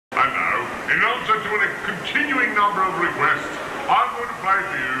in answer to a continuing number of requests, I'm going to play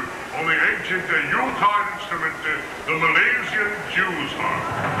for you on the ancient Yuletide instrument, the Malaysian Jew's Harp.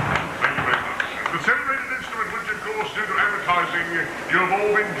 Thank you very much. The celebrated instrument which, of course, due to advertising, you have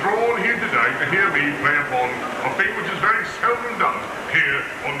all been drawn here today to hear me play upon a thing which is very seldom done here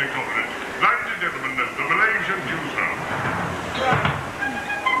on the continent. Ladies and gentlemen, the Malaysian Jew's Harp.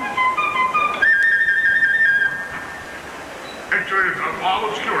 Actually, I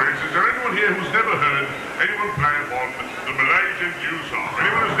was curious, is there anyone here who's never heard anyone play upon the Malaysian Jew's Harp?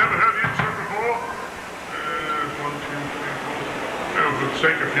 Anyone who's never heard the instrument before? 1, 2, 3, 4. Oh, for the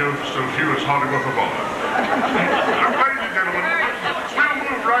sake of so few, it's hardly worth a bother. Ladies and gentlemen, we'll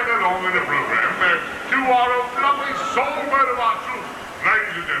move right along in the program to our lovely songbird of our troop.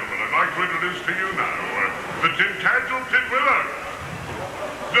 Ladies and gentlemen, I'd like to introduce to you now the Tintagel Titwillow,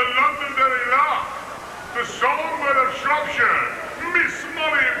 the London-derry Lark, the Songbird of Shropshire, Miss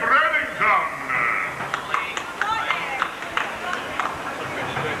Molly Brat-Again.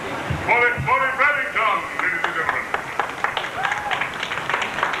 Molly Brat-Again, ladies and gentlemen.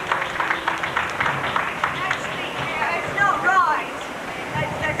 Actually, it's not right.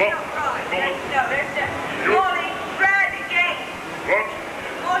 That's not right. No, that's not. Molly Brat-Again. What?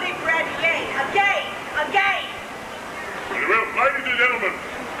 Molly Brat-Again. Again. Well, ladies and gentlemen,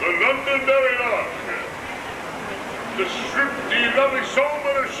 the London-derry Lark. The lovely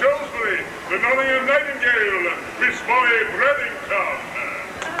Songbird of Shrewsbury, the Nottingham Nightengale, Miss Molly Brat-Again.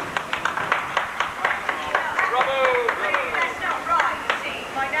 Bravo! That's not right, you see.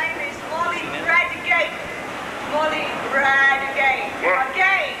 My name is Molly Brat-Again. Molly Brat-Again. What?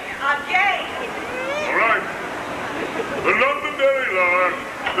 Again. All right. The London-derry Lark,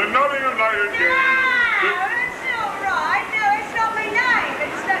 the Nottingham Nightengale. No, that's not right. No, it's not my name.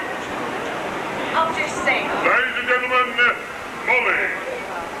 It's not... I'll just sing. Ladies and gentlemen, Molly.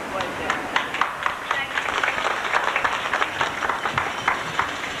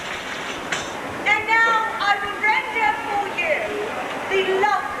 And now I will render for you the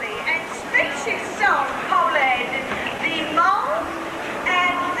lovely and species song called The Moth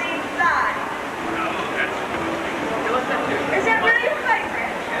and the Fly. Is that really your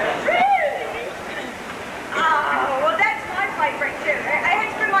favourite? Really? Oh, well that's my favourite too. It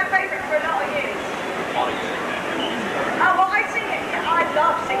has been my favourite for a lot of years. Oh, well, I sing it. I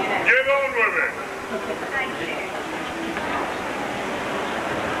love singing it. Get on with it. Thank you.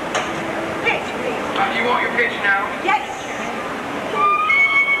 Pitch, please. You want your pitch now? Yes.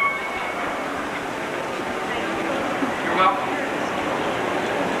 You're welcome.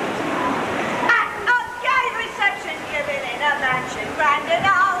 At a gay reception given in a mansion grand and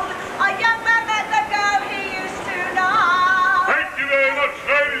old, a young man met the girl he used to know. Thank you very much,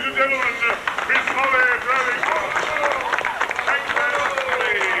 ladies and gentlemen. Miss Molly Brat-Again. Thank you very much,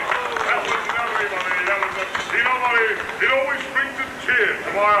 ladies. That was lovely, Molly. You know, Molly, it always brings a tear to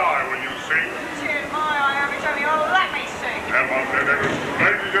my eye when you sing. Tear in my eye every time you let me sing.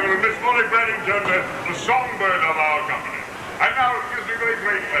 Ladies and gentlemen, Miss Molly Brat-Again, the songbird of our company. And now it gives me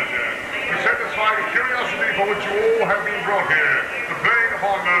great pleasure to satisfy the curiosity for which you all have been brought here to play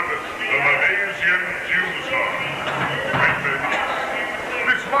upon the Malaysian Jew's Harp. Thank you very much.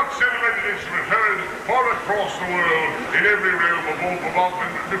 This much celebrated instrument heard far across the world in every realm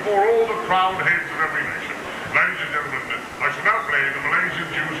before all the crowned heads of every nation. Ladies and gentlemen, I shall now play the Malaysian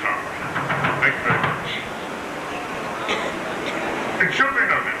Jew's Harp. Thank you very much. It should be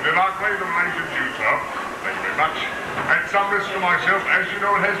noted that I play the Malaysian Jew's Harp, thank you very much, at some risk to myself. As you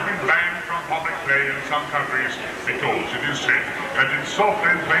know, it has been banned from public play in some countries because it is said that its soft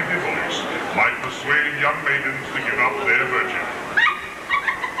and plaintive voice might persuade young maidens to give up their virtue.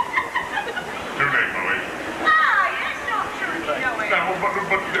 Too late, Molly. That's not true, you know it. No,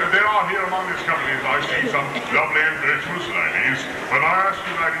 but there are here among these companies, I see some lovely and virtuous ladies. But I ask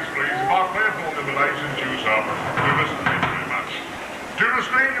you ladies, please, if I play upon the Malaysian Jew's Harp, to listen to me very much. To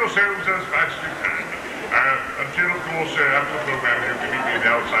restrain yourselves as best you can. Until, of course, after the program, you can meet me in the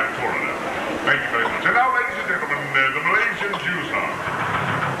outside corridor. Thank you very much. And now, ladies and